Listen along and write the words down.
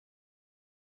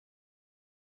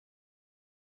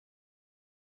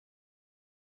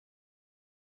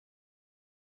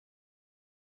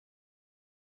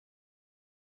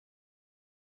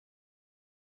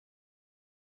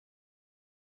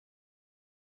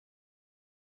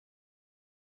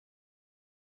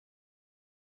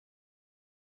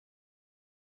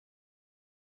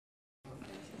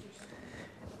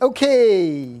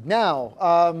Okay,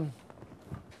 now,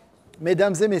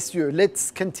 mesdames et messieurs,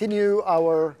 let's continue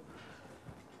our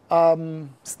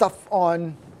stuff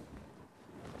on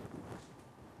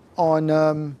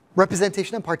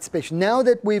representation and participation. Now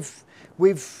that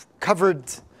we've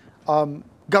covered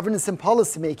governance and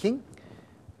policy making,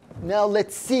 now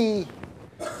let's see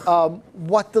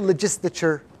what the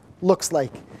legislature looks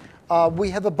like.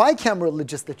 We have a bicameral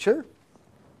legislature,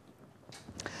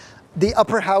 the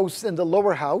upper house and the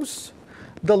lower house.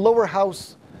 The lower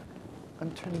house,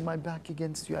 I'm turning my back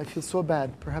against you. I feel so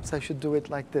bad. Perhaps I should do it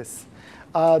like this.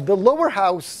 The lower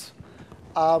house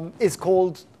is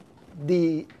called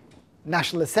the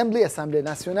National Assembly, Assemblée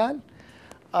Nationale.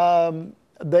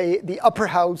 The upper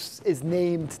house is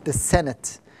named the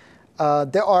Senate.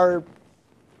 There are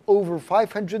over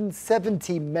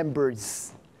 570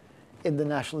 members in the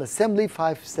National Assembly,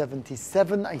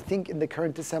 577, I think, in the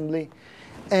current Assembly,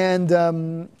 and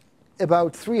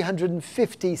about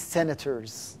 350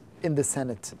 senators in the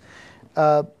Senate.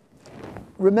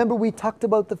 Remember, we talked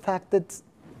about the fact that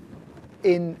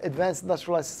in advanced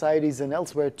industrialized societies and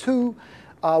elsewhere too,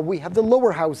 we have the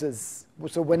lower houses.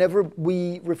 So whenever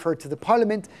we refer to the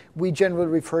parliament, we generally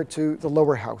refer to the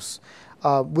lower house,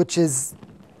 which is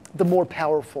the more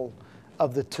powerful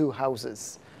of the two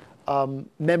houses.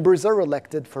 Members are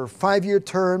elected for 5-year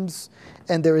terms,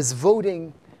 and there is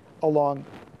voting along,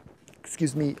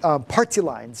 party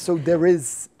lines. So there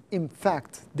is, in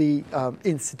fact, the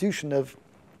institution of,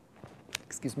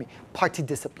 party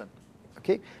discipline.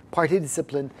 Okay, party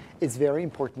discipline is very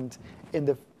important in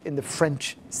the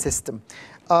French system.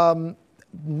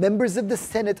 Members of the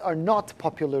Senate are not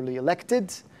popularly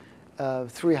elected.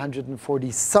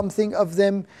 340 something of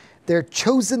them. They're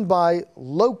chosen by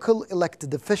local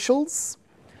elected officials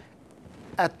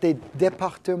at the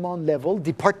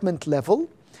department level.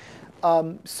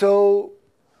 So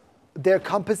their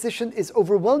composition is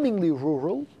overwhelmingly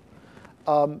rural.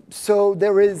 So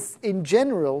there is, in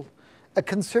general, a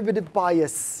conservative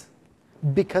bias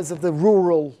because of the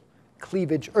rural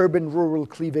cleavage, urban-rural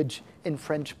cleavage in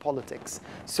French politics.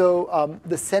 So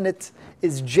the Senate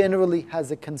generally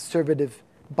has a conservative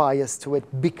bias to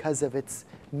it because of its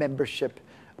membership,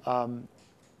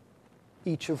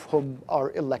 each of whom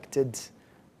are elected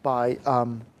by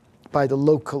the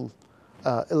local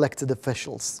elected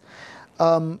officials.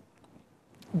 The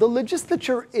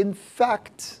legislature, in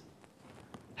fact,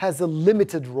 has a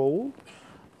limited role.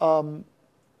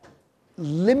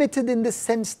 Limited in the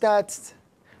sense that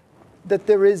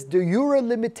there is de jure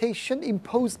limitation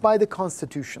imposed by the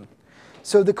Constitution.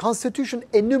 So the Constitution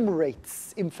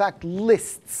enumerates, in fact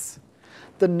lists,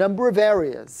 the number of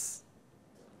areas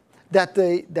that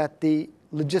the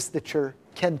legislature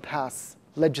can pass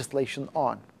legislation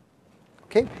on.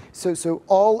 Okay? So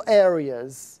all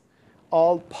areas,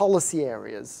 all policy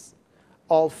areas,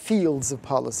 all fields of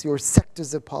policy or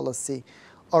sectors of policy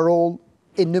are all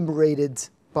enumerated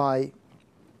by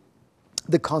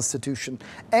the Constitution.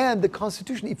 And the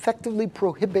Constitution effectively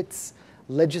prohibits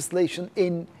legislation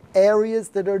in areas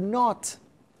that are not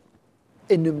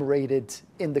enumerated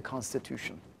in the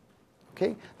Constitution.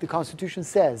 Okay? The Constitution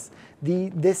says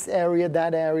this area,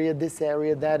 that area, this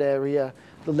area, that area,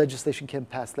 the legislation can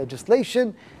pass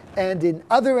legislation, and in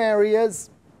other areas,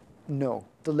 no,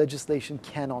 the legislation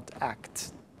cannot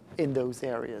act in those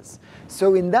areas.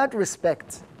 So in that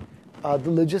respect, the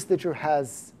legislature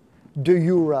has de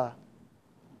jure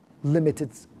limited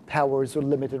powers or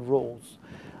limited roles.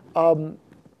 The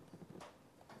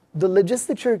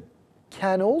legislature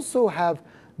can also have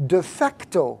de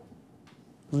facto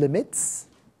limits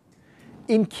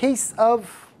in case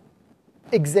of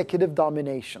executive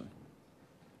domination.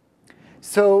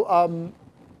 So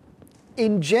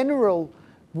in general,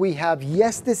 we have,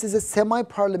 yes, this is a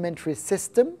semi-parliamentary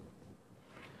system.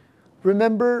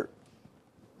 Remember,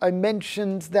 I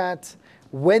mentioned that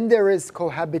when there is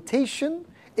cohabitation,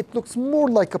 it looks more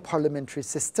like a parliamentary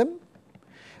system.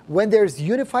 When there's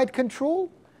unified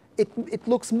control, it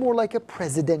looks more like a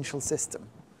presidential system.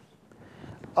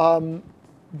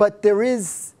 But there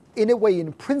is, in a way,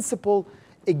 in principle,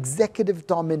 executive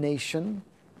domination,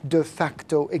 de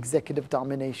facto executive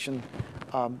domination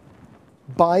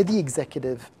by the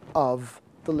executive of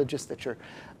the legislature.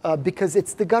 Because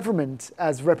it's the government,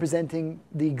 as representing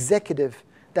the executive,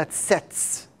 that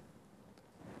sets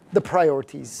the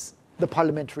priorities, the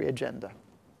parliamentary agenda.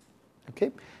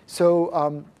 Okay?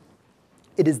 So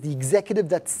it is the executive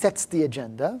that sets the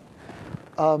agenda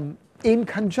in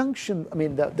conjunction,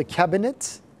 the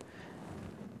cabinet,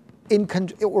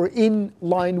 in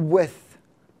line with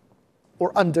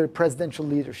or under presidential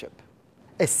leadership,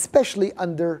 especially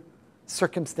under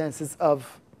circumstances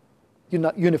of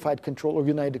unified control or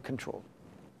united control.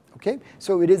 Okay?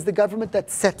 So it is the government that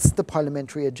sets the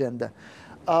parliamentary agenda.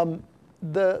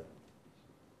 The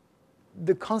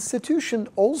Constitution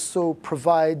also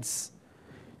provides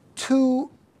two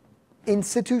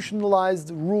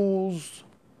institutionalized rules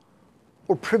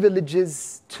or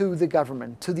privileges to the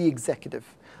government, to the executive.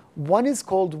 One is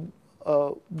called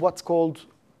what's called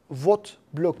vote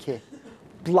bloqué,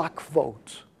 block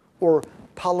vote, or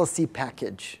policy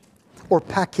package, or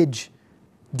package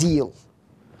deal.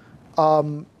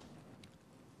 The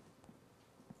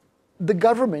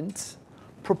government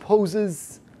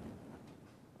proposes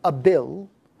a bill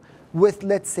with,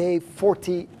 let's say,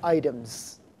 40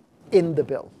 items in the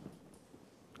bill.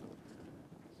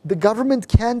 The government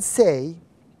can say,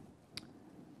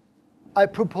 I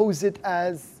propose it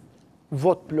as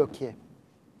vote bloqué,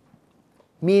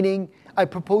 meaning I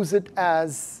propose it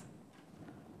as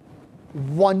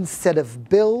one set of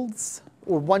bills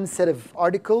or one set of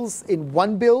articles in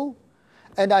one bill,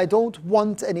 and I don't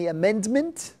want any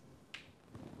amendment.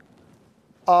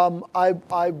 I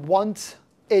want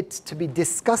it to be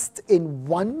discussed in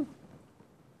one,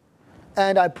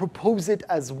 and I propose it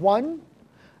as one.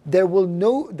 There will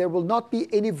not be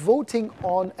any voting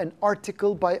on an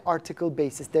article by article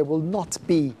basis. There will not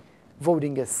be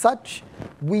voting as such.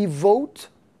 We vote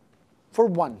for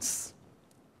once.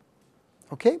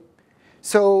 Okay?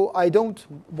 So I don't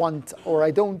want or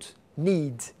I don't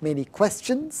need many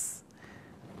questions.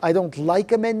 I don't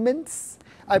like amendments.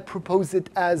 I propose it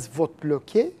as vote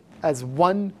bloqué, as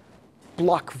one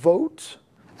block vote,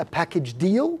 a package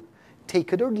deal,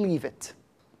 take it or leave it.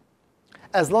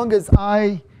 As long as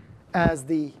I, as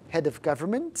the head of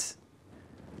government,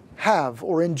 have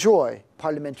or enjoy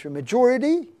parliamentary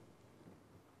majority,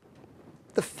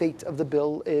 the fate of the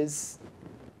bill is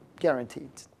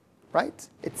guaranteed, right?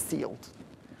 It's sealed.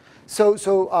 So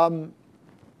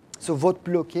vote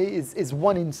bloqué is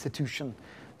one institution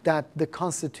that the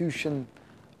Constitution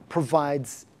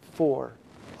provides for,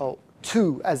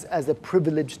 as a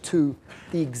privilege to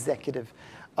the executive.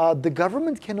 The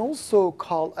government can also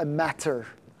call a matter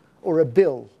or a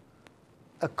bill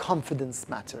a confidence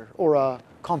matter or a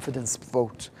confidence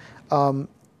vote.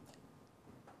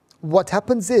 What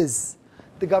happens is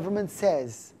the government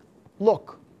says,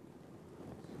 look,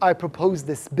 I propose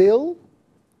this bill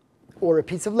or a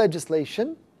piece of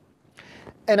legislation,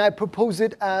 and I propose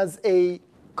it as a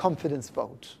confidence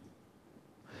vote.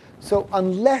 So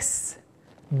unless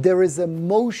there is a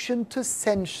motion to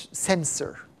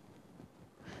censure,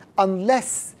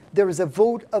 unless there is a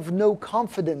vote of no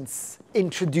confidence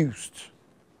introduced,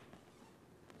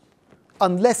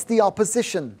 unless the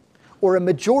opposition or a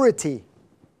majority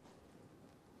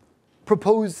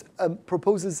proposes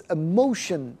a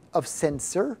motion of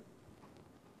censure,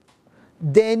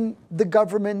 then the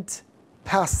government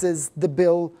passes the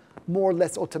bill more or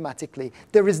less automatically.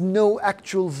 There is no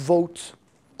actual vote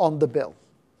on the bill.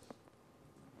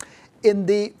 In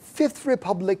the Fifth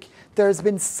Republic, there has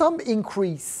been some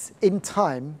increase in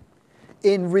time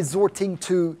in resorting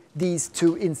to these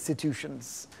two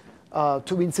institutions,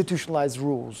 to institutionalized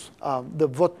rules, the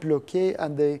vote bloqué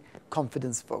and the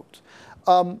confidence vote.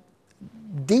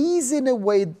 These, in a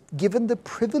way, given the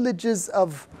privileges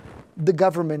of the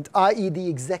government, i.e. the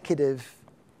executive,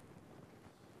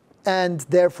 and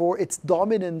therefore its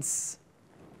dominance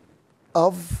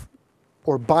of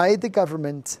or by the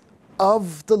government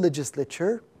of the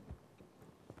legislature,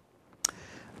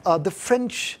 the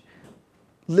French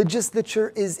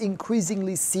legislature is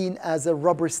increasingly seen as a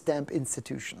rubber stamp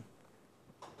institution.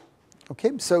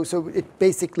 Okay, so it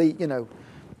basically,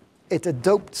 it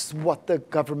adopts what the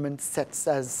government sets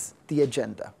as the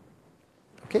agenda.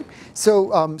 Okay,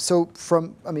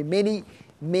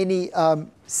 many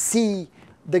see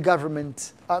the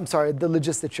government, the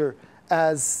legislature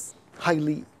as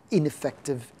highly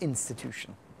ineffective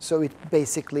institution. So it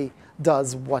basically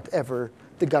does whatever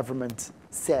the government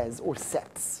says or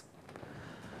sets.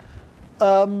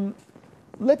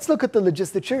 Let's look at the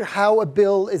legislature, how a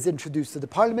bill is introduced to the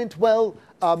parliament. Well,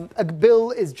 a bill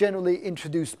is generally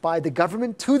introduced by the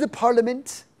government to the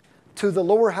parliament, to the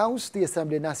lower house, the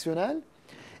Assemblée Nationale.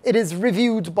 It is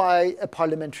reviewed by a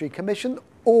parliamentary commission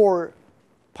or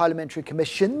parliamentary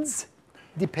commissions,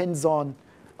 depends on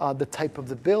the type of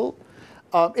the bill.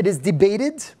 It is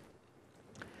debated.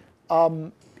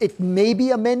 It may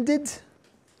be amended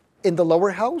in the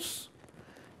lower house.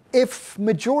 If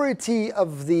majority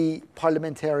of the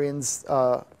parliamentarians,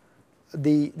 the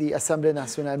Assemblée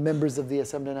Nationale, members of the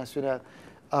Assemblée Nationale,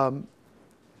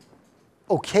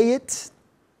 okay it,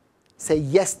 say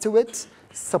yes to it,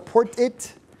 support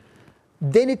it,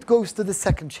 then it goes to the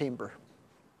second chamber.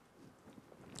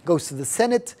 goes to the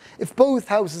Senate. If both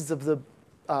houses of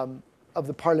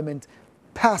the parliament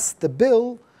pass the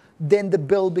bill, then the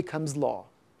bill becomes law.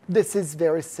 This is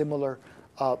very similar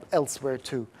elsewhere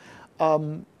too.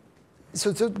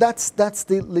 So that's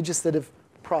the legislative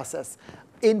process.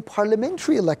 In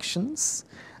parliamentary elections,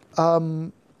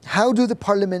 how do the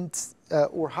parliament,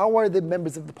 or how are the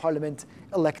members of the parliament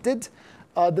elected?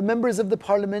 The members of the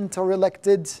parliament are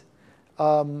elected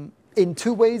in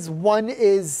two ways. One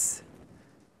is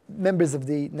members of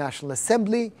the National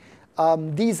Assembly.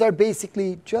 These are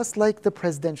basically just like the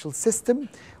presidential system.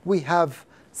 We have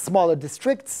smaller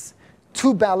districts,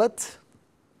 two-ballot,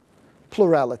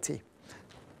 plurality.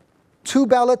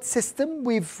 Two-ballot system,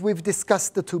 we've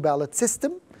discussed the two-ballot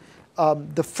system.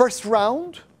 The first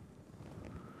round,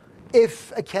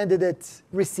 if a candidate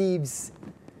receives,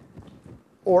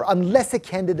 or unless a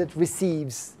candidate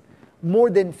receives more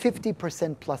than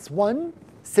 50% plus one,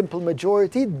 simple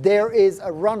majority, there is a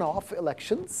runoff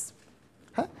elections.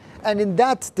 And in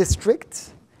that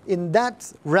district, in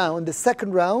that round, the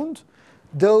second round,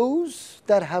 those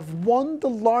that have won the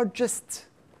largest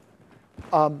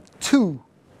two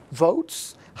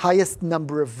votes, highest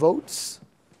number of votes,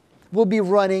 will be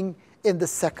running in the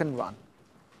second run,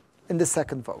 in the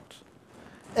second vote.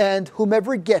 And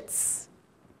whomever gets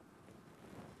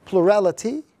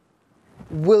plurality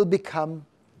will become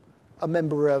a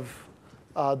member of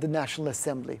the National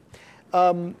Assembly.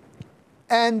 And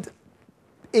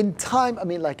in time, I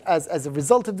mean, like as a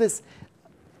result of this,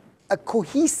 a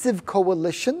cohesive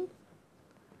coalition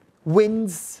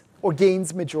wins or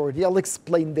gains majority. I'll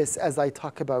explain this as I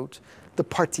talk about the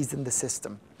parties in the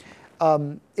system.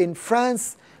 In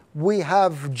France, we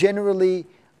have generally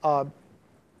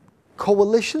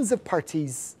coalitions of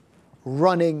parties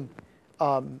running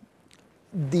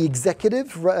the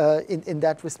executive, in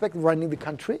that respect, running the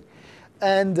country.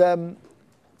 And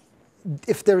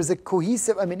if there is a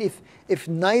cohesive, I mean, if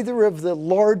neither of the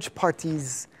large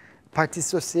parties, Parti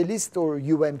Socialiste or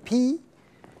UMP,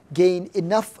 gain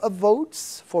enough of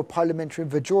votes for parliamentary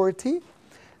majority,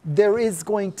 there is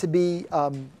going to be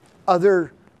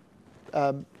other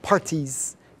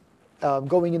parties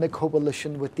going in a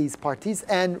coalition with these parties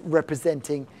and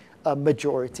representing a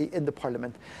majority in the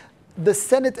parliament. The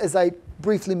Senate, as I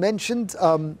briefly mentioned,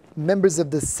 members of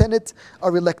the Senate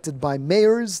are elected by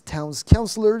mayors, towns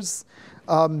councillors.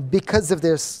 Because of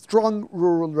their strong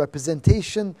rural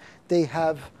representation, they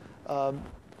have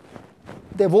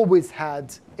they've always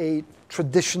had a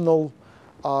traditional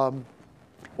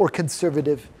or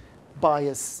conservative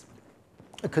bias,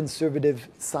 a conservative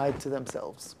side to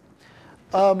themselves.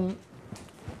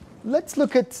 Let's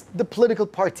look at the political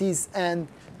parties and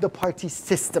the party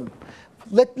system.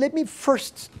 Let me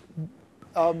first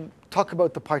talk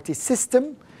about the party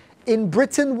system. In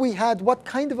Britain, we had what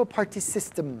kind of a party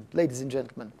system, ladies and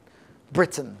gentlemen?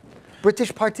 Britain.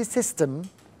 British party system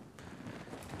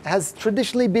has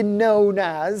traditionally been known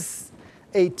as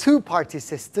a two-party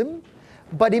system,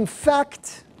 but in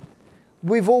fact,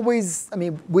 we've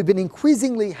been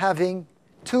increasingly having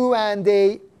two and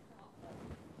a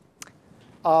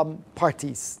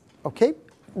parties, okay?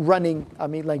 Running,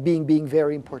 being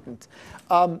very important.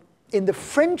 In the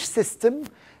French system,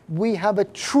 we have a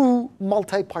true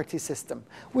multi-party system,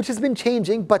 which has been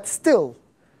changing, but still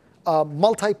a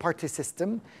multi-party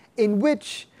system in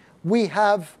which we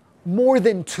have more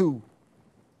than two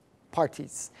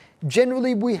parties.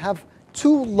 Generally, we have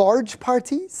two large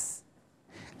parties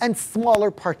and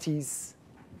smaller parties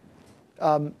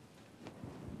on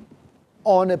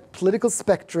a political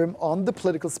spectrum. On the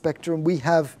political spectrum, we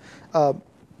have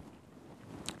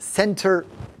center-right,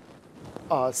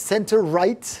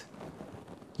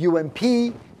 UMP,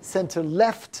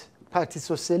 center-left, Parti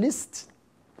Socialiste.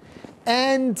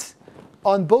 And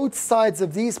on both sides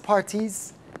of these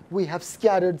parties, we have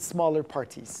scattered smaller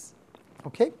parties,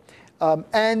 okay?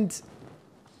 And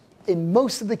in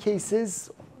most of the cases,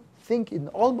 I think in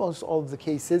almost all of the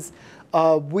cases,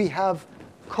 we have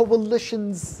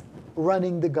coalitions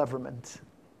running the government,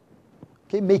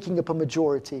 okay, making up a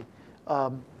majority,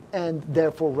 and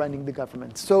therefore running the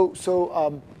government. So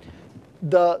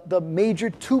the major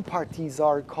two parties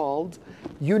are called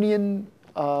Union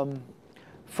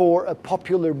for a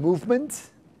Popular Movement,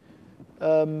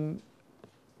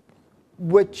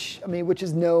 which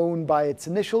is known by its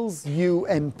initials,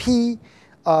 UMP,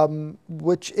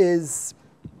 which is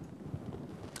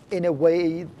in a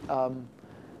way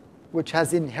which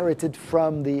has inherited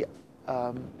from the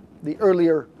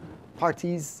earlier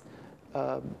parties,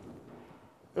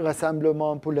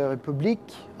 Rassemblement pour la République,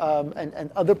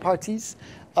 and other parties.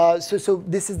 So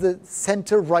this is the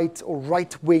center-right or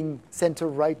right-wing,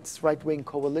 right-wing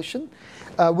coalition,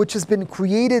 which has been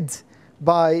created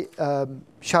by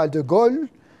Charles de Gaulle,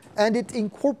 and it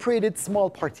incorporated small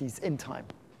parties in time.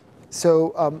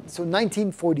 So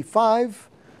 1945,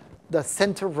 the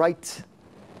center-right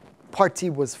party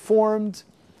was formed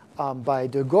by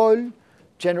de Gaulle,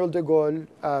 General de Gaulle,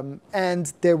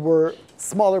 and there were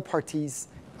smaller parties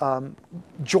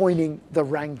joining the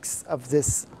ranks of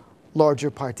this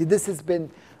larger party. This has been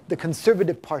the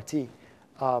Conservative Party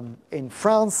in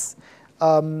France.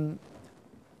 In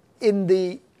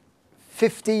the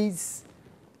 50s,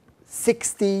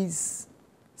 60s,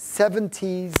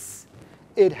 70s,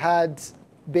 it had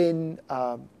been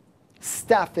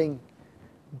staffing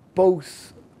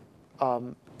both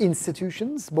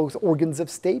institutions, both organs of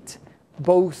state,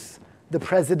 both the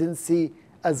presidency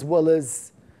as well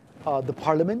as the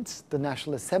parliament, the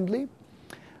National Assembly.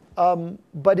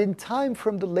 But in time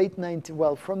from the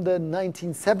from the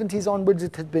 1970s onwards,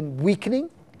 it had been weakening.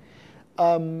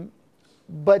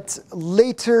 But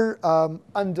later,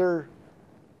 under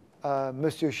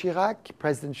Monsieur Chirac,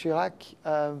 President Chirac,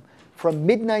 from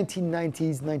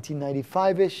mid-1990s,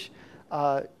 1995-ish,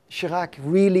 Chirac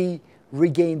really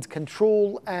regained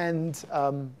control and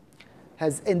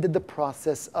has ended the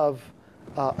process of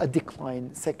a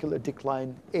decline, secular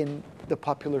decline in the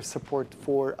popular support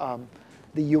for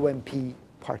the UMP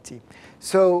party.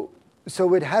 So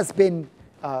it has been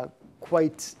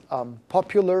quite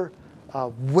popular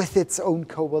with its own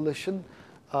coalition.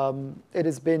 It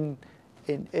has been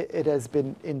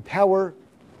in power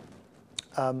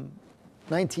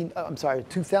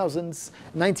 2000s,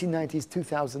 1990s,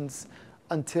 2000s,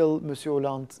 until Monsieur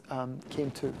Hollande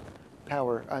came to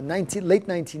power. Late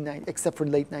 1990s, except for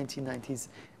late 1990s,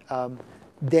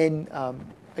 then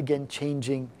again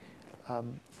changing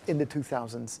in the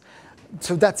 2000s.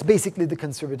 So that's basically the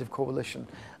Conservative coalition.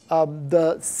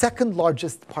 The second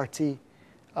largest party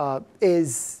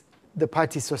is the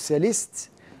Parti Socialiste,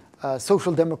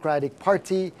 Social Democratic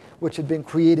Party, which had been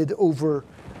created over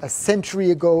a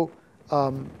century ago,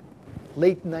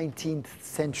 late 19th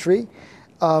century.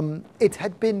 It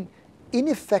had been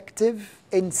ineffective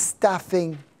in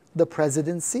staffing the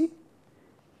presidency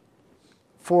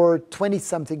for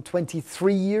 20-something,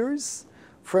 23 years,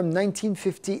 from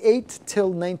 1958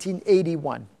 till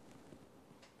 1981.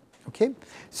 Okay?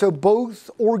 So both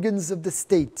organs of the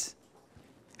state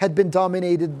had been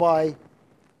dominated by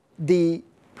the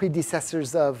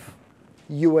predecessors of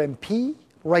UMP,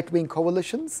 right-wing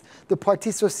coalitions. The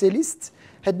Parti Socialiste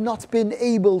had not been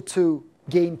able to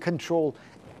gain control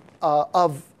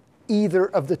of either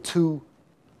of the two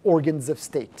organs of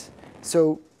state.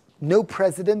 So no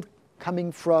president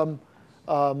coming from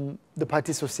the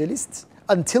Parti Socialiste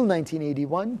until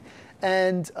 1981,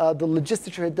 and the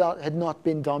legislature had not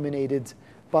been dominated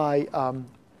by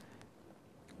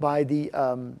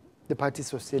the Parti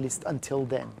Socialiste until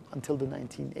then, until the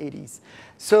 1980s.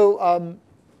 So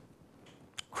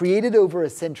created over a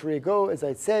century ago, as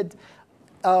I said,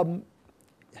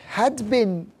 had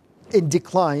been in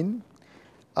decline,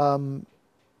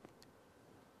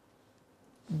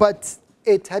 but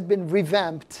it had been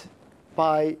revamped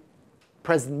by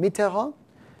President Mitterrand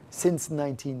since the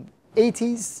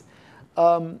 1980s.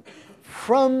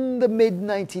 From the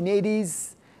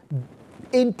mid-1980s,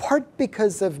 in part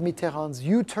because of Mitterrand's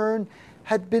U-turn,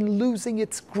 had been losing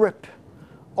its grip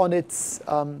on its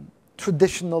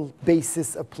traditional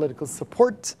basis of political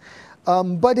support.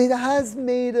 But it has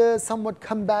made a somewhat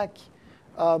comeback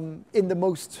in the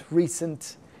most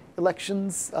recent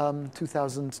elections,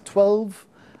 2012.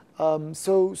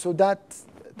 So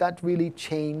that really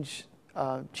changed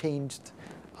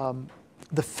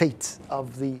the fate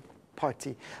of the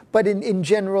party. But in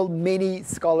general, many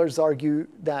scholars argue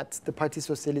that the Parti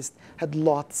Socialiste had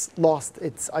lost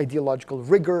its ideological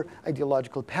rigor,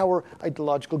 ideological power,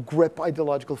 ideological grip,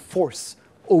 ideological force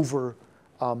over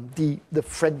the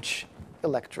French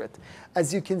electorate.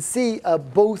 As you can see,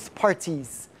 both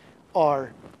parties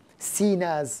are seen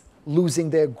as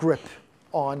losing their grip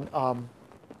on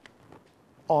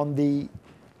the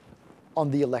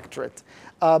electorate.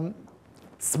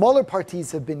 Smaller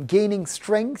parties have been gaining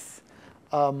strength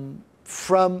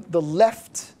from the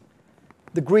left,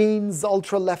 the Greens,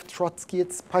 ultra-left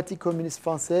Trotskyists, Parti Communiste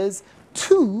Française,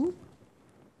 to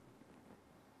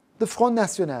the Front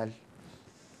National,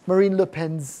 Marine Le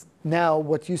Pen's now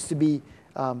what used to be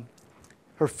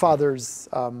her father's,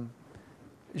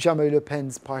 Jean-Marie Le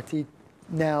Pen's party,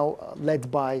 now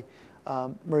led by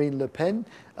Marine Le Pen,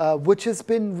 which has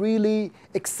been really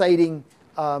exciting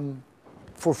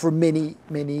for many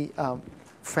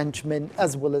Frenchmen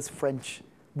as well as French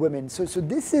women. So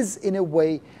this is, in a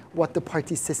way, what the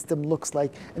party system looks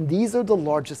like. And these are the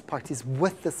largest parties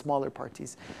with the smaller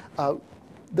parties.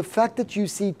 The fact that you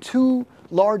see two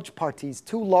large parties,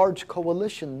 two large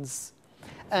coalitions,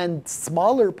 and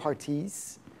smaller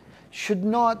parties should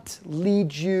not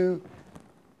lead you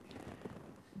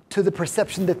to the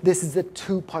perception that this is a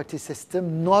two-party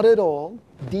system. Not at all.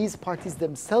 These parties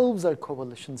themselves are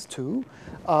coalitions too,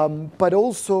 but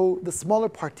also the smaller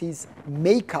parties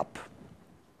make up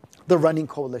the running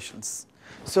coalitions.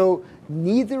 So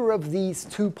neither of these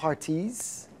two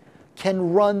parties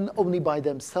can run only by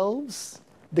themselves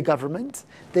the government.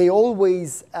 They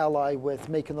always ally with,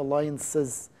 make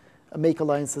alliances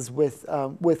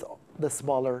with the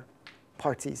smaller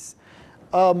parties.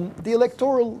 The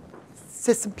electoral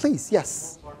system, please,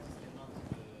 yes.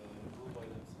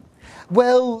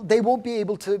 Well, they won't be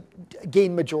able to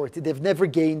gain majority. They've never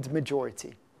gained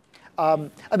majority.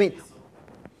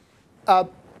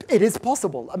 It is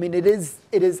possible. I mean, it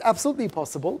is absolutely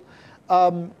possible.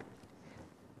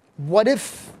 What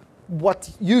if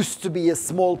what used to be a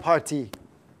small party,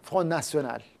 Front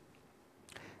National,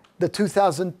 the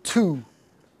 2002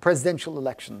 presidential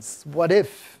elections, what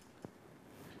if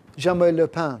Jean-Marie Le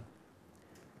Pen,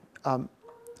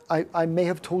 I may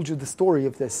have told you the story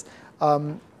of this.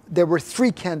 There were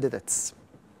three candidates.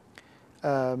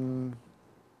 Monsieur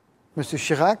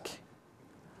Chirac,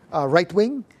 right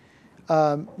wing,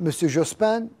 Monsieur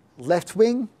Jospin, left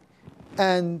wing,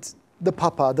 and the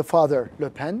father, Le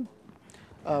Pen,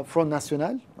 Front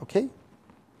National, okay?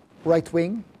 Right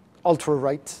wing,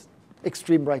 ultra-right,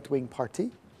 extreme right-wing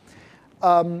party.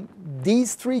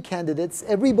 These three candidates,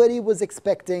 everybody was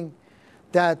expecting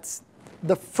that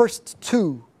the first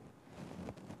two,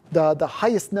 the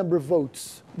highest number of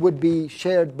votes, would be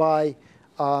shared by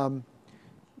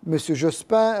Monsieur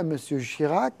Jospin and Monsieur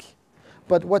Chirac.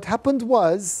 But what happened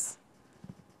was,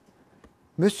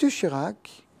 Monsieur Chirac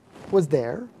was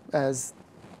there as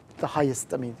the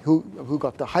highest, who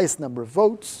got the highest number of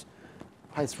votes,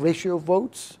 highest ratio of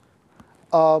votes,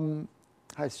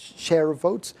 highest share of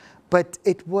votes, but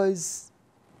it was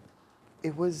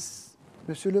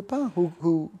Monsieur Le Pen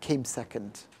who came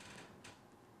second,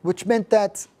 which meant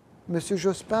that Monsieur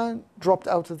Jospin dropped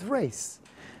out of the race.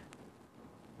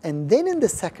 And then in the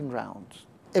second round,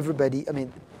 everybody,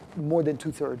 more than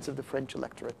 2/3 of the French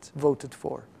electorate voted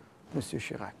for Monsieur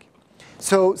Chirac.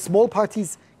 So small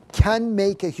parties can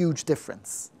make a huge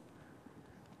difference.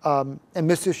 And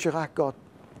Monsieur Chirac got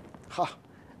a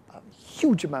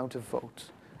huge amount of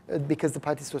votes because the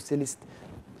Parti Socialiste,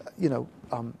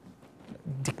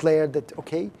 declared that,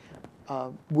 okay,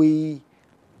 we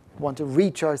want to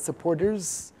reach our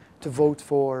supporters to vote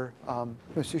for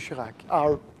Monsieur Chirac,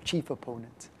 our chief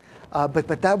opponent.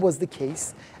 But that was the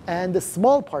case. And the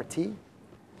small party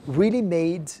really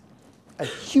made a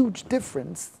huge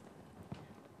difference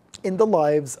in the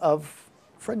lives of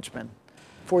Frenchmen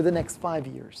for the next 5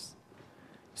 years.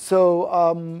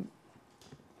 So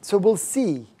we'll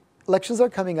see. Elections are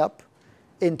coming up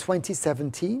in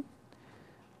 2017,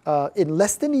 in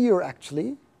less than a year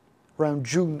actually, around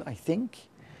June, I think.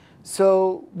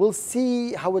 So we'll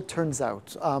see how it turns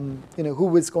out,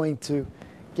 who is going to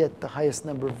get the highest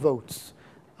number of votes.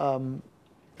 And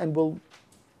we'll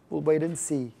wait and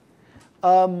see.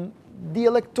 The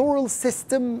electoral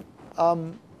system,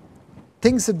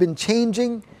 things have been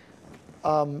changing.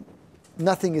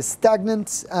 Nothing is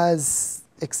stagnant as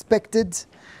expected.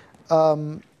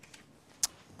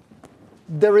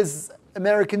 There is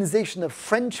Americanization of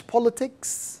French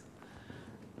politics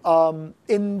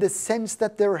in the sense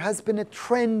that there has been a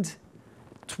trend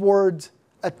toward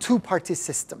a two-party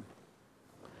system.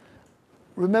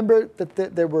 Remember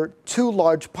that there were two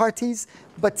large parties,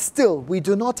 but still, we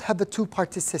do not have a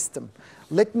two-party system.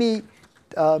 Let me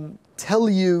tell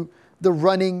you the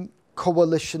running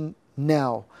coalition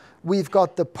now. We've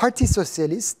got the Parti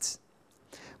Socialiste,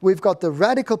 we've got the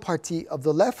Radical Party of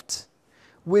the left,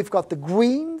 we've got the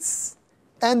Greens,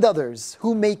 and others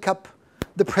who make up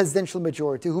the presidential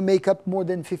majority, who make up more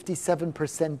than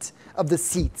 57% of the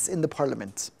seats in the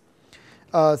parliament,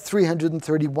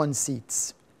 331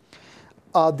 seats.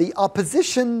 The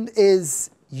opposition is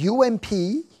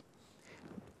UMP,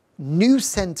 New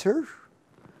Centre,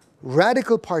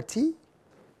 Radical Party,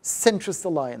 Centrist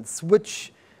Alliance,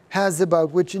 which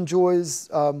enjoys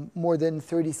more than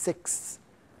 36%,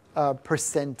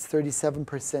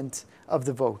 37% of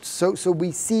the votes. So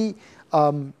we see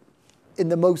in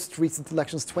the most recent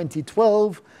elections,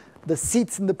 2012, the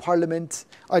seats in the parliament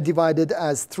are divided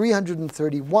as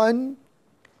 331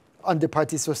 under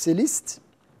Parti Socialiste,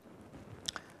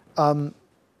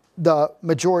 the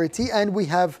majority, and we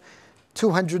have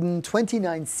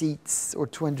 229 seats or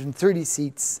 230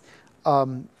 seats,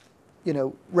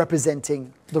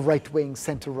 representing the right-wing,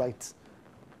 center-right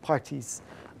parties.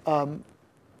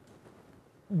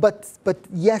 But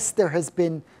yes, there has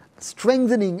been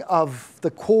strengthening of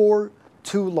the core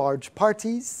two large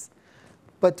parties,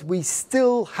 but we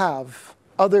still have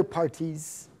other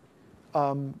parties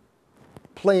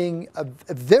playing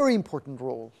a very important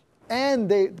role. And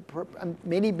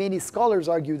many scholars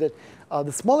argue that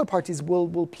the smaller parties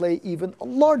will play even a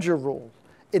larger role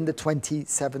in the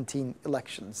 2017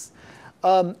 elections.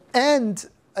 And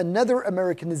another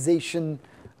Americanization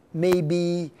may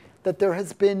be that there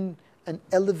has been an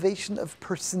elevation of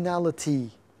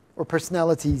personality or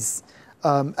personalities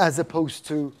as opposed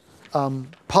to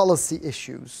policy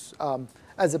issues,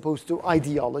 as opposed to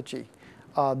ideology.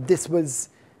 This was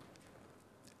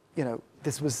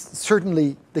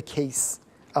certainly the case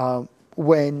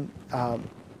when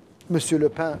Monsieur Le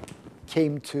Pen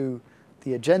came to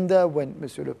the agenda, when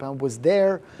Monsieur Le Pen was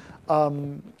there.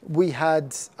 We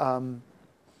had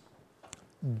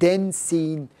then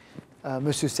seen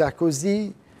Monsieur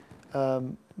Sarkozy,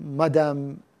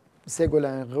 Madame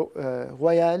Ségolène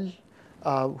Royal,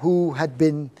 who had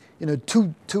been,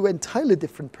 two entirely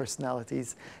different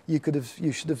personalities. You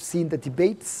should have seen the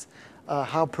debates,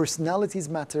 how personalities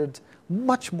mattered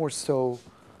much more so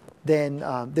than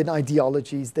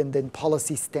ideologies, than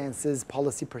policy stances,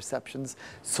 policy perceptions,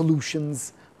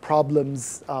 solutions,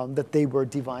 problems that they were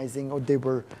devising or they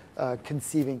were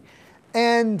conceiving.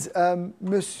 And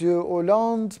Monsieur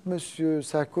Hollande, Monsieur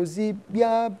Sarkozy,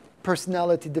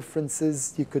 personality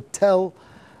differences, you could tell.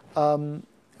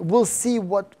 We'll see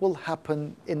what will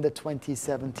happen in the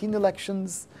 2017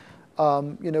 elections,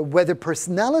 whether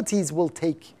personalities will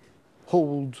take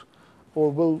hold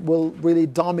or will really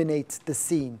dominate the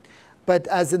scene. But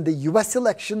as in the US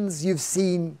elections, you've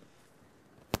seen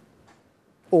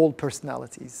all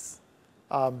personalities,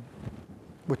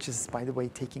 which is, by the way,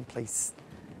 taking place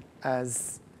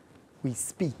as we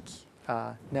speak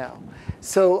now.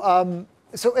 So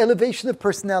elevation of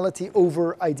personality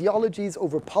over ideologies,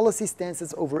 over policy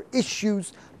stances, over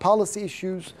issues, policy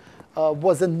issues,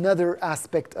 was another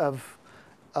aspect of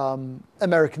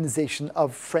Americanization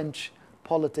of French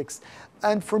politics.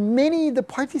 And for many, the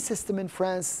party system in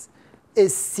France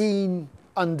is seen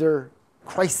under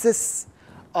crisis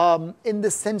in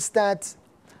the sense that,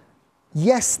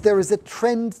 yes, there is a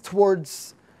trend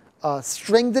towards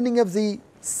strengthening of the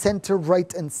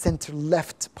center-right and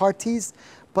center-left parties,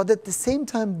 but at the same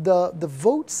time, the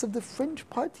votes of the fringe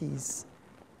parties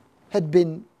had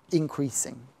been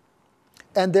increasing.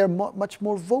 And they're much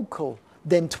more vocal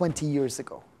than 20 years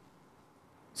ago.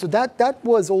 So that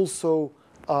was also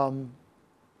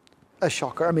a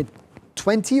shocker. I mean,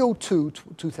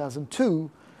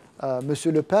 2002,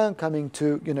 Monsieur Le Pen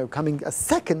coming a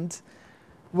second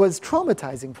was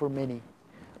traumatizing for many.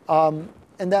 And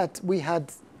that we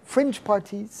had fringe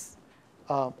parties,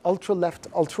 ultra-left,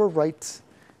 ultra-right,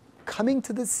 coming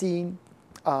to the scene,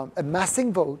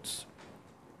 amassing votes,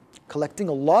 collecting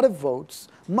a lot of votes,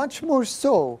 much more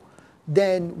so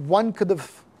than one could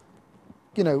have,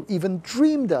 even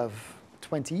dreamed of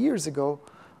 20 years ago,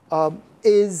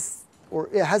 has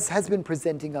been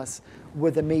presenting us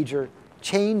with a major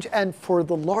change, and for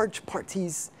the large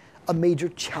parties, a major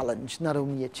challenge, not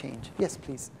only a change. Yes,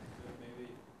 please. Maybe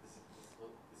this will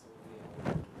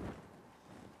be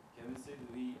can we say that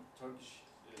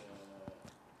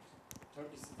the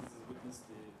Turkish citizens witnessed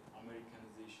the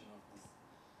Americanization of this,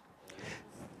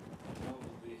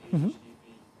 the HDP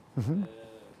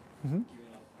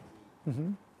giving up to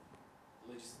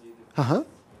legislative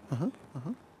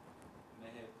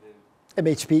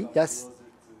MHP, yes. Closer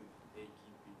to AKP.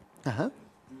 Uh-huh.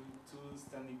 The two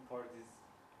standing parties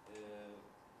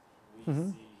we see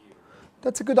here.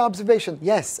 That's a good observation.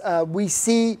 Yes,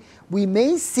 we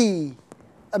may see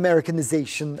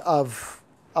Americanization of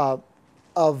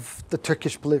the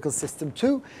Turkish political system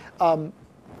too,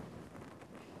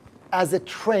 as a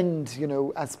trend,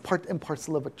 as part and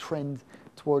parcel of a trend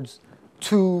towards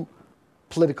two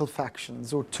political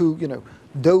factions, or two,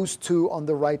 those two on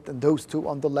the right and those two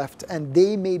on the left, and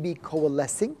they may be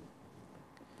coalescing.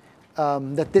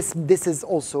 That this is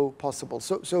also possible.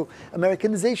 So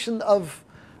Americanization of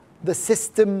the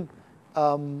system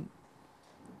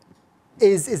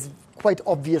is quite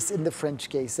obvious in the French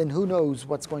case, and who knows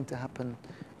what's going to happen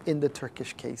in the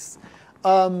Turkish case.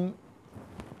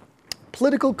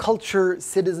 Political culture,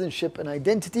 citizenship, and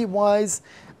identity-wise,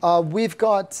 we've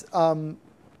got, in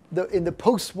the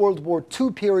post-World War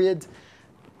II period,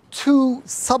 two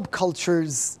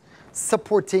subcultures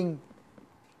supporting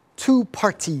two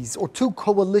parties or two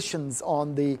coalitions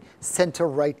on the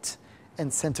center-right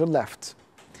and center-left.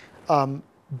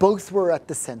 Both were at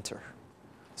the center.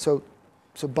 So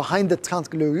behind the Trente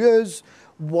Glorieuses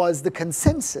was the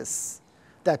consensus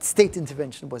that state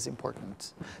intervention was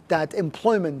important, that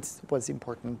employment was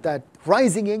important, that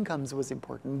rising incomes was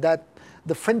important, that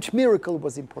the French miracle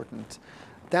was important,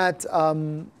 that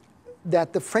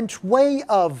the French way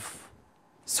of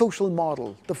social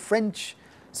model, the French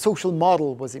social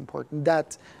model was important,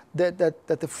 that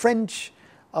the French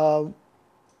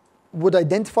would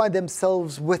identify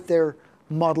themselves with their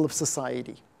model of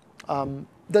society,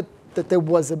 that there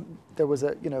was a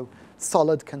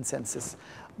solid consensus,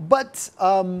 but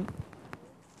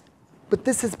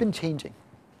this has been changing.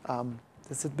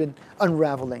 This has been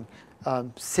unraveling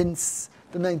since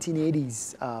the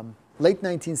 1980s. Late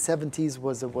 1970s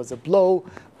was a blow,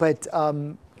 but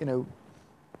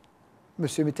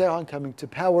Monsieur Mitterrand coming to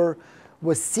power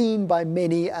was seen by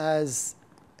many as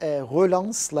a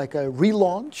relance, like a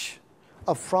relaunch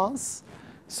of France.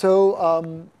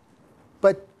 So,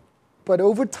 but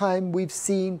over time we've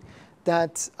seen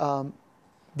that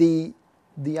the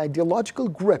ideological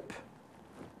grip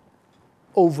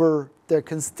over their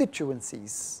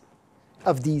constituencies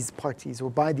of these parties or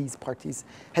by these parties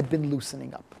had been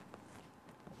loosening up.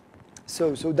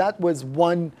 So that was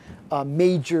one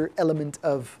major element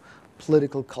of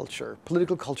political culture.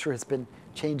 Political culture has been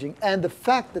changing, and the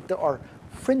fact that there are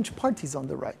fringe parties on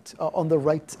the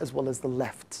right as well as the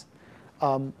left,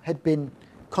 had been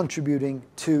contributing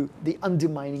to the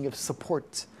undermining of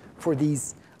support for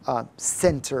these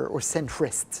center or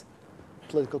centrist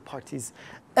political parties.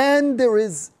 And there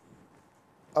is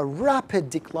a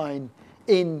rapid decline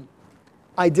in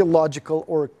ideological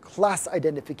or class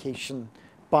identification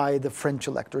by the French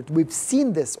electorate. We've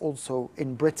seen this also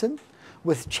in Britain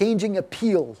with changing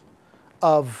appeal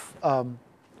of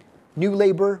New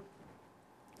Labour,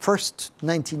 first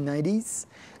 1990s,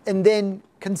 and then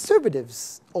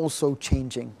conservatives also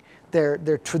changing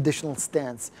their traditional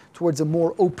stance towards a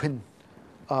more open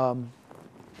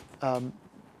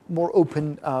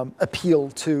appeal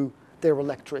to their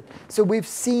electorate. So we've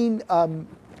seen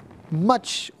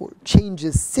much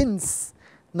changes since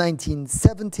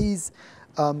 1970s,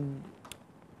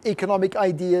 economic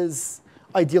ideas,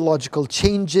 ideological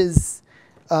changes,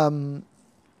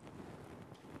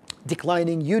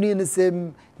 declining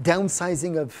unionism,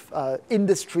 downsizing of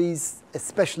industries,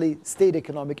 especially state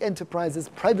economic enterprises,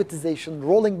 privatization,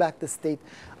 rolling back the state,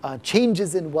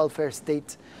 changes in welfare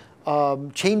state,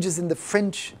 changes in the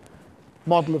French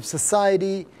model of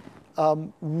society,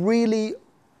 really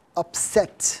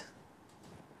upset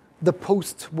the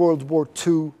post-World War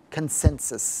II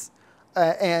consensus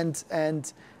and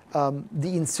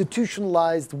the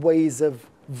institutionalized ways of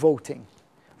voting,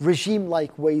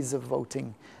 regime-like ways of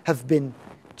voting have been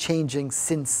changing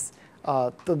since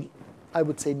I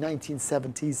would say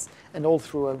 1970s and all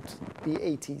throughout the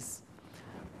 80s.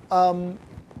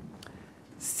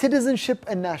 Citizenship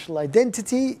and national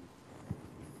identity.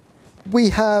 We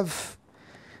have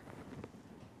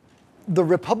the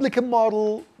Republican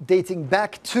model dating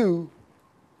back to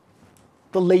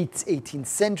the late 18th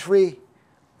century.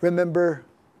 Remember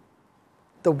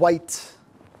the white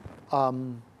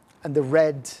and the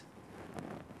red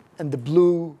and the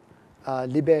blue,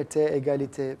 liberté,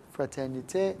 égalité,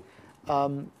 fraternité,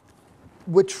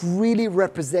 which really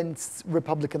represents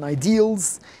Republican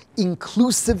ideals,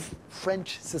 inclusive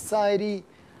French society,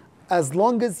 as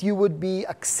long as you would be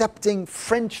accepting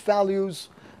French values,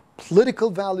 political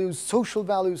values, social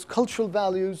values, cultural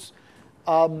values,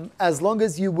 as long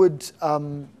as you would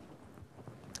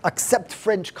accept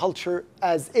French culture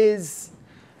as is,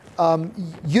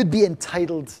 you'd be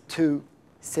entitled to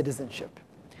citizenship.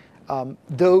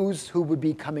 Those who would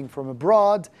be coming from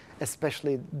abroad,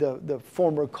 especially the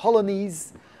former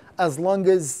colonies, as long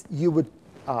as you would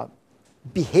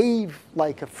behave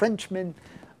like a Frenchman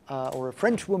or a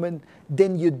Frenchwoman,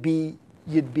 then you'd be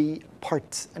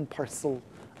part and parcel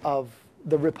of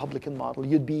the Republican model.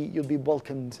 You'd be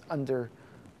welcomed under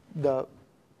the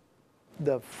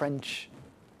French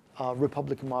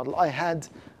Republican model. I had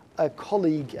a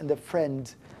colleague and a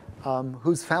friend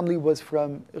whose family was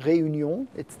from Réunion.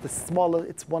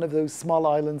 It's one of those small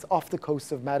islands off the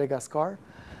coast of Madagascar,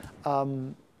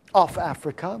 off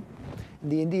Africa, in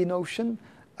the Indian Ocean.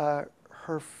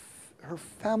 Her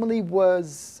family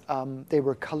was, they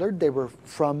were colored. They were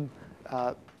from,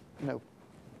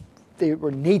 they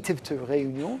were native to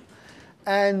Réunion.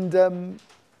 And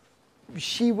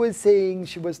she was saying,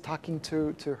 she was talking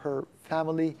to her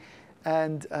family,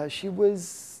 and she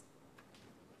was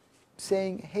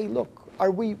saying, hey, look, are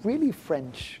we really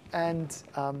French? And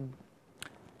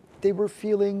they were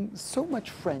feeling so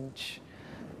much French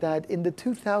that in the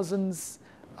 2000s,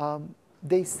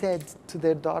 they said to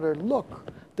their daughter, look,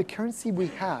 the currency we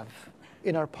have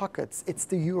in our pockets, it's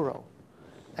the euro.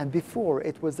 And before,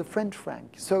 it was the French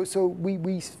franc. So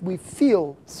we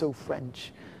feel so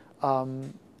French.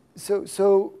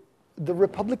 So the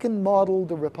Republican model,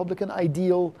 the Republican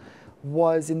ideal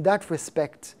was, in that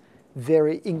respect,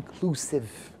 very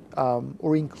inclusive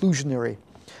or inclusionary.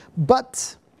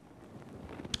 But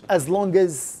as long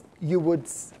as you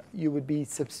would be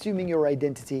subsuming your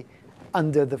identity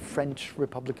under the French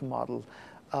Republican model,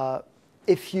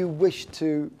 if you wish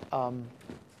to,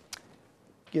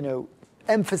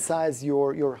 emphasize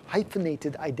your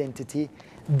hyphenated identity,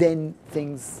 then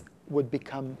things would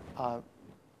become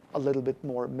a little bit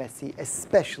more messy,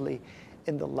 especially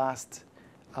in the last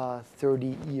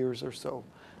 30 years or so,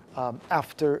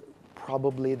 after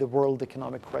probably the world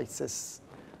economic crisis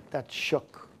that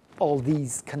shook all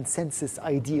these consensus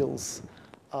ideals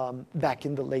back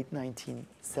in the late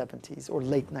 1970s, or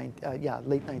late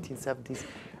 1970s,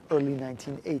 early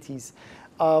 1980s.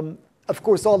 Of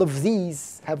course, all of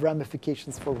these have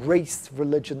ramifications for race,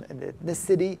 religion, and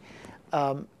ethnicity.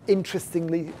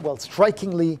 Interestingly, well,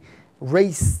 strikingly,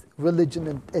 race, religion,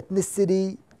 and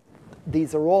ethnicity,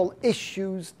 these are all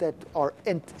issues that are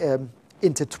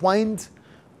intertwined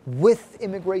with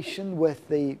immigration, with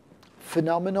the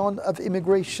phenomenon of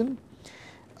immigration,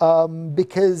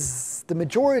 because the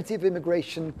majority of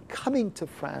immigration coming to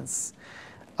France,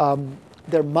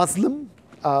 they're Muslim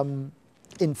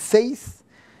in faith,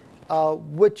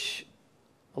 which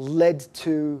led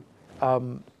to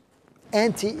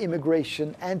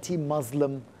anti-immigration,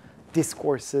 anti-Muslim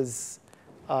discourses,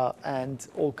 and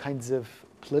all kinds of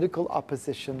political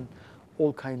opposition,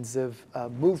 all kinds of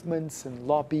movements and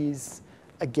lobbies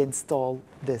against all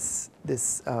this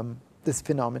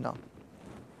phenomenon.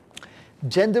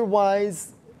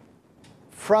 Gender-wise,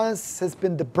 France has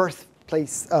been the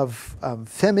birthplace of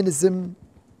feminism.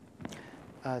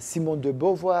 Simone de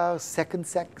Beauvoir's Second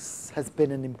Sex has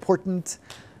been an important,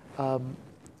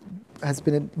 has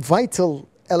been a vital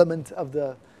element of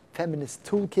the feminist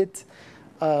toolkit.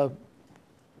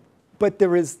 But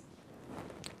there is,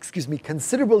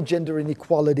 considerable gender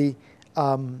inequality,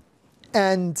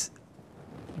 and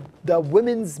the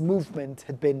women's movement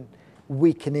had been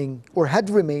weakening, or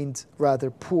had remained rather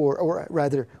poor, or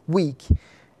rather weak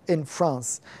in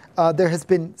France. There has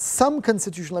been some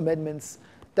constitutional amendments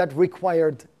that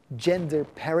required gender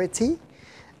parity.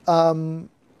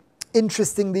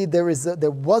 Interestingly, there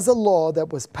was a law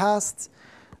that was passed.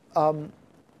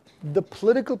 The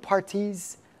political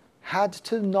parties had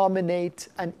to nominate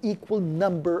an equal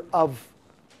number of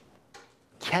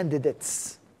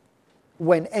candidates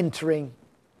when entering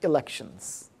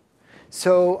elections.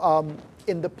 So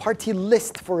in the party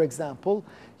list, for example,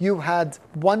 you had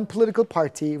one political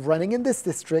party running in this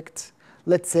district,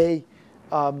 let's say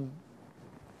 4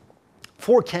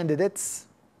 candidates.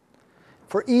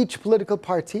 For each political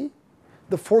party,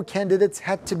 the 4 candidates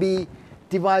had to be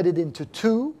divided into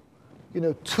 2.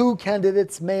 2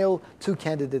 candidates male, 2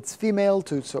 candidates female,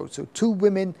 so 2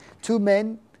 women, 2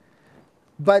 men.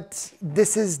 But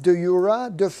this is de jure.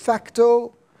 De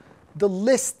facto, the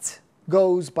list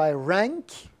goes by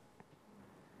rank.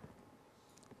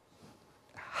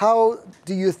 How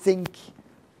do you think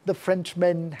the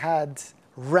Frenchmen had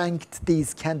ranked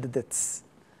these candidates?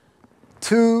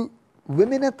 2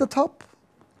 women at the top,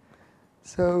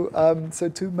 so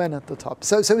 2 men at the top.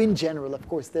 So in general, of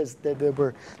course,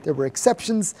 there were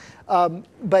exceptions,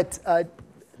 but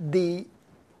the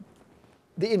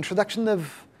introduction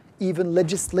of even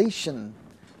legislation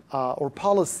or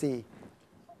policy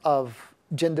of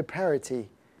gender parity,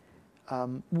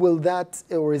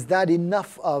 is that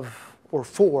enough of or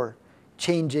for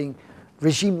changing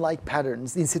regime-like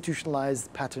patterns,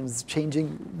 institutionalized patterns,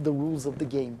 changing the rules of the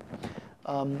game?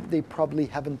 They probably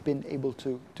haven't been able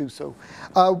to do so.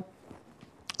 A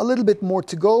little bit more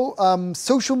to go.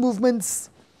 Social movements.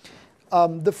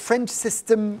 The French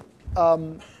system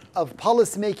of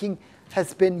policymaking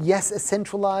has been, yes, a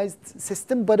centralized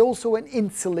system, but also an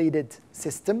insulated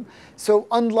system. So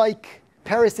unlike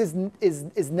Paris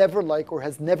is never like, or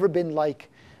has never been like,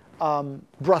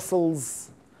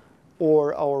 Brussels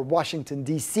or Washington,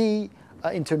 D.C.,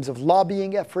 in terms of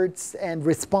lobbying efforts and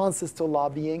responses to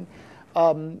lobbying.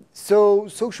 So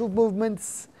social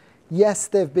movements, yes,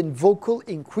 they've been vocal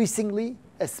increasingly,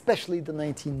 especially the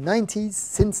 1990s,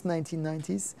 since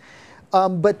 1990s.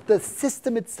 But the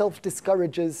system itself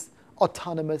discourages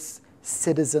autonomous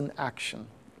citizen action.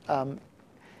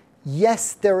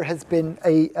 Yes, there has been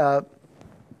a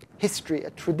history, a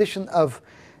tradition of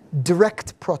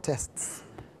direct protests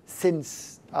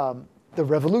since the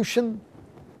revolution,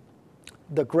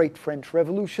 the Great French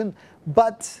Revolution,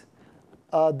 but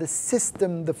the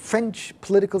system, the French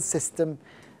political system,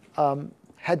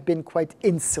 had been quite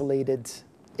insulated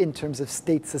in terms of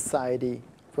state-society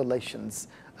relations,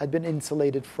 had been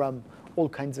insulated from all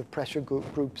kinds of pressure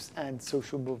groups and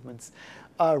social movements.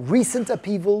 Recent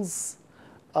upheavals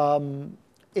in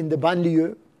the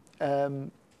banlieue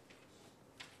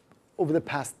over the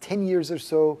past 10 years or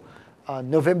so,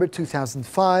 November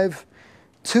 2005,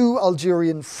 2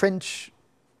 Algerian French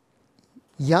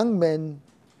young men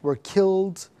were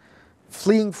killed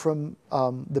fleeing from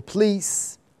the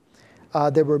police.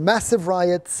 There were massive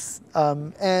riots,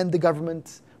 and the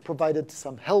government provided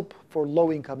some help for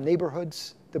low-income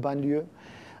neighborhoods, the banlieue.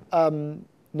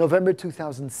 November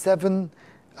 2007,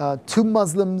 2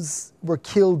 Muslims were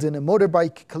killed in a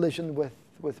motorbike collision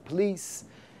with police.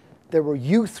 There were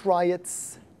youth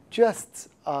riots just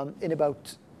in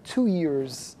about 2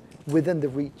 years within the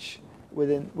reach,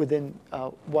 within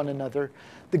one another.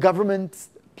 The government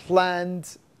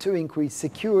planned to increase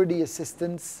security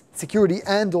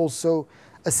and also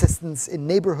assistance in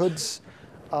neighborhoods,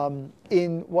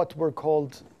 in what were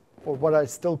called, or what are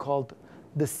still called,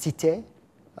 the cité.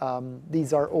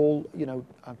 These are all,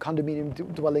 condominium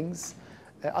dwellings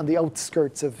on the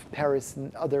outskirts of Paris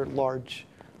and other large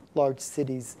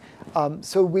cities.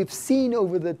 So we've seen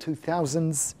over the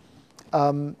 2000s,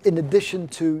 in addition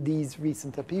to these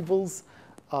recent upheavals,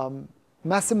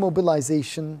 massive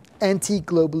mobilization,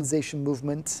 anti-globalization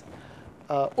movement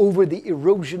over the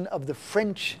erosion of the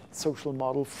French social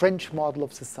model, French model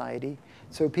of society.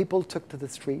 So people took to the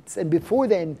streets. And before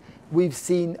then, we've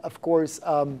seen, of course,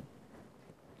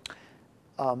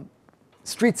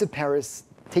 streets of Paris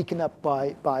taken up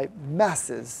by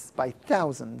masses, by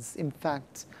thousands, in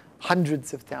fact,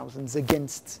 hundreds of thousands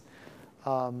against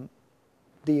the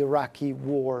Iraqi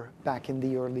war back in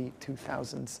the early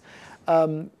 2000s.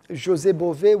 José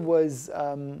Bové was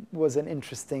an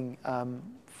interesting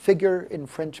figure in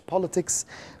French politics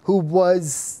who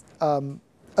was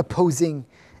opposing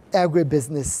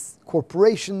agribusiness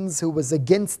corporations, who was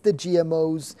against the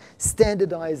GMOs,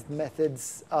 standardized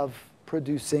methods of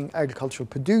producing agricultural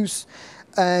produce,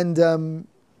 and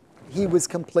he was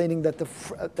complaining that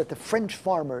the French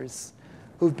farmers,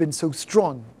 who've been so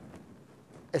strong,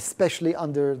 especially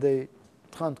under the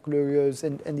Trente Glorieuses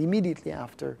and immediately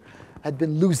after, had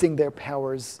been losing their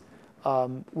powers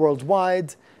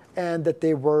worldwide, and that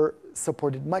they were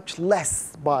supported much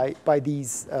less by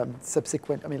these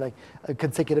subsequent,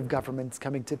 consecutive governments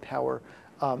coming to power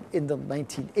in the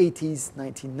 1980s,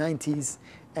 1990s,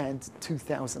 and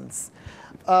 2000s.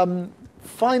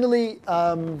 Finally,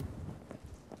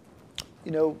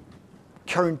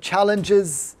 current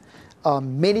challenges,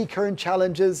 many current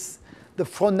challenges. The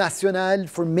Front National,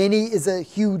 for many, is a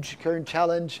huge current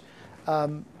challenge,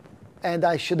 and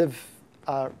I should have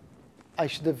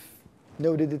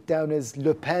noted it down as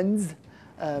Le Pen's.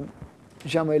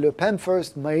 Jean-Marie Le Pen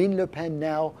first, Marine Le Pen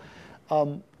now,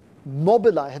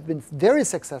 have been very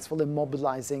successful in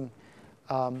mobilizing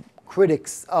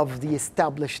critics of the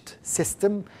established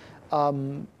system.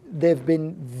 They've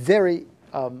been very,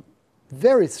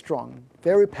 very strong,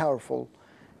 very powerful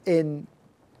in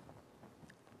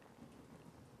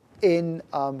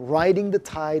riding the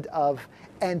tide of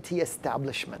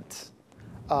anti-establishment.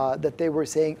 That they were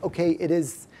saying, okay,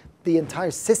 the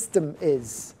entire system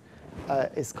is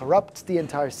corrupt. The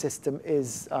entire system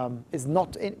is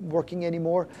not working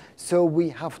anymore. So we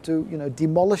have to,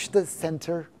 demolish the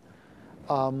center,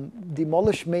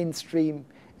 demolish mainstream,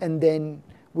 and then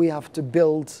we have to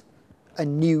build a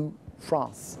new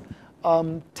France.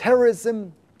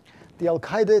 Terrorism, the Al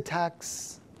Qaeda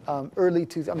attacks,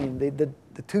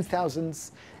 the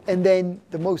 2000s, and then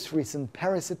the most recent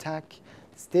Paris attack,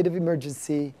 state of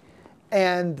emergency,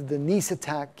 and the Nice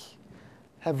attack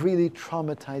have really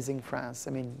traumatizing France.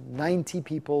 90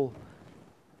 people,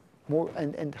 more,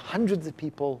 and hundreds of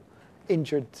people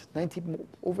injured,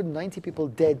 over 90 people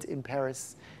dead in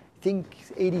Paris. I think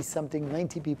 80-something,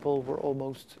 90 people were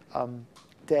almost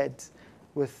dead,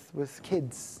 with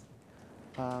kids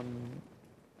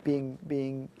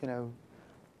being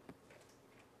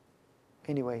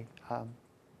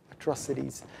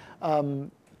atrocities.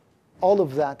 All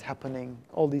of that happening,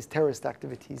 all these terrorist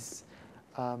activities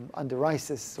under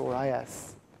ISIS or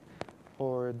IS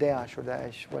or Daesh,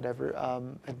 whatever,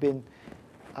 had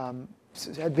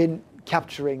been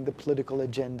capturing the political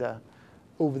agenda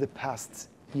over the past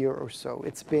year or so.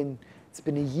 It's been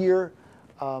a year,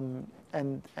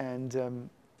 and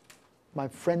my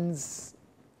friends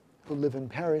who live in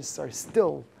Paris are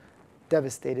still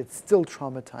devastated, still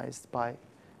traumatized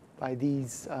by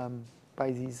these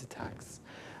attacks.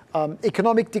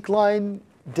 Economic decline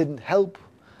didn't help.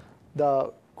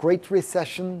 The Great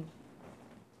Recession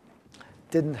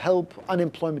didn't help.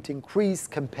 Unemployment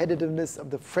increased. Competitiveness of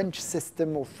the French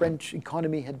system or French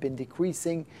economy had been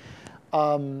decreasing.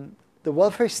 The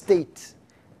welfare state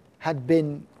had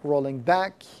been rolling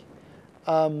back.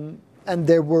 And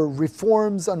there were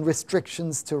reforms on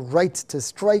restrictions to right to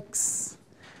strikes.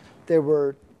 There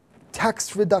were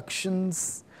tax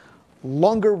reductions,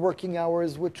 longer working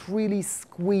hours, which really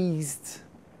squeezed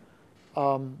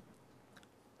the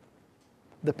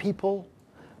people,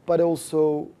 but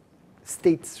also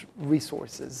states'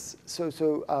 resources. So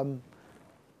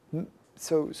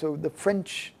the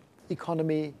French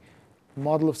economy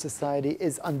model of society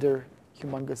is under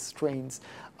humongous strains.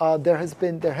 There have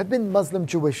been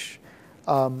Muslim-Jewish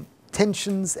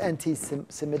tensions,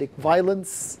 anti-Semitic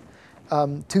violence.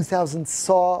 2000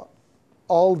 saw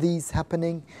all these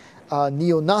happening.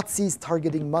 Neo-Nazis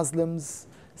targeting Muslims,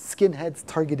 skinheads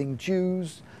targeting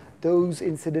Jews. Those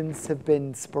incidents have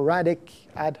been sporadic,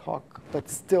 ad hoc, but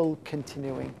still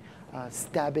continuing.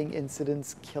 Stabbing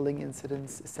incidents, killing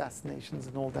incidents, assassinations,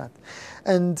 and all that.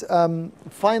 And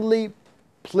finally,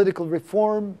 political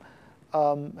reform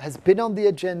has been on the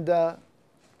agenda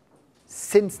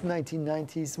since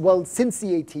 1990s, well, since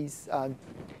the 80s,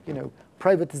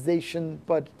 privatization,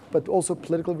 but also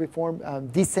political reform,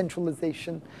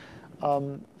 decentralization,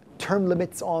 term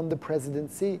limits on the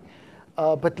presidency,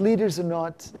 but leaders are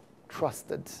not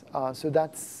trusted. So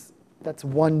that's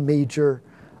one major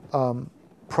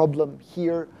problem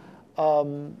here.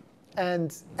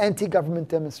 And anti-government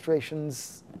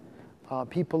demonstrations,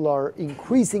 people are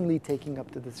increasingly taking up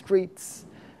to the streets.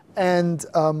 And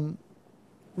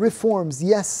reforms,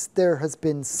 yes, there has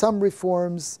been some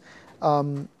reforms,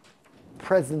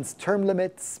 president's term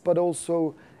limits, but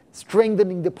also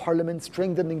strengthening the parliament,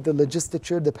 strengthening the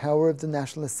legislature, the power of the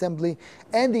National Assembly,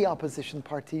 and the opposition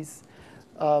parties.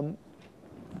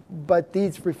 But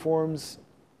these reforms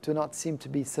do not seem to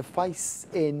be suffice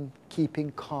in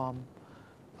keeping calm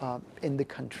in the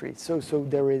country. So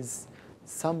there is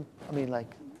some,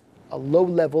 like a low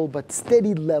level but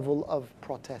steady level of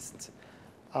protest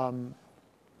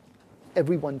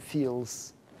everyone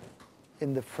feels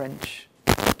in the French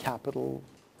capital,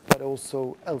 but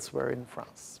also elsewhere in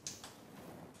France.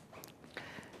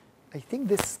 I think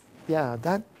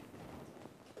that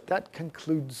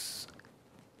concludes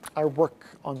our work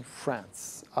on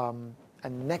France. And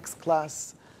next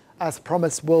class, as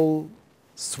promised, we'll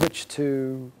switch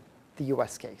to the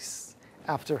US case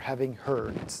after having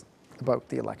heard about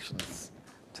the elections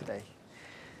today.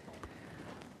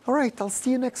 All right, I'll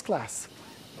see you next class.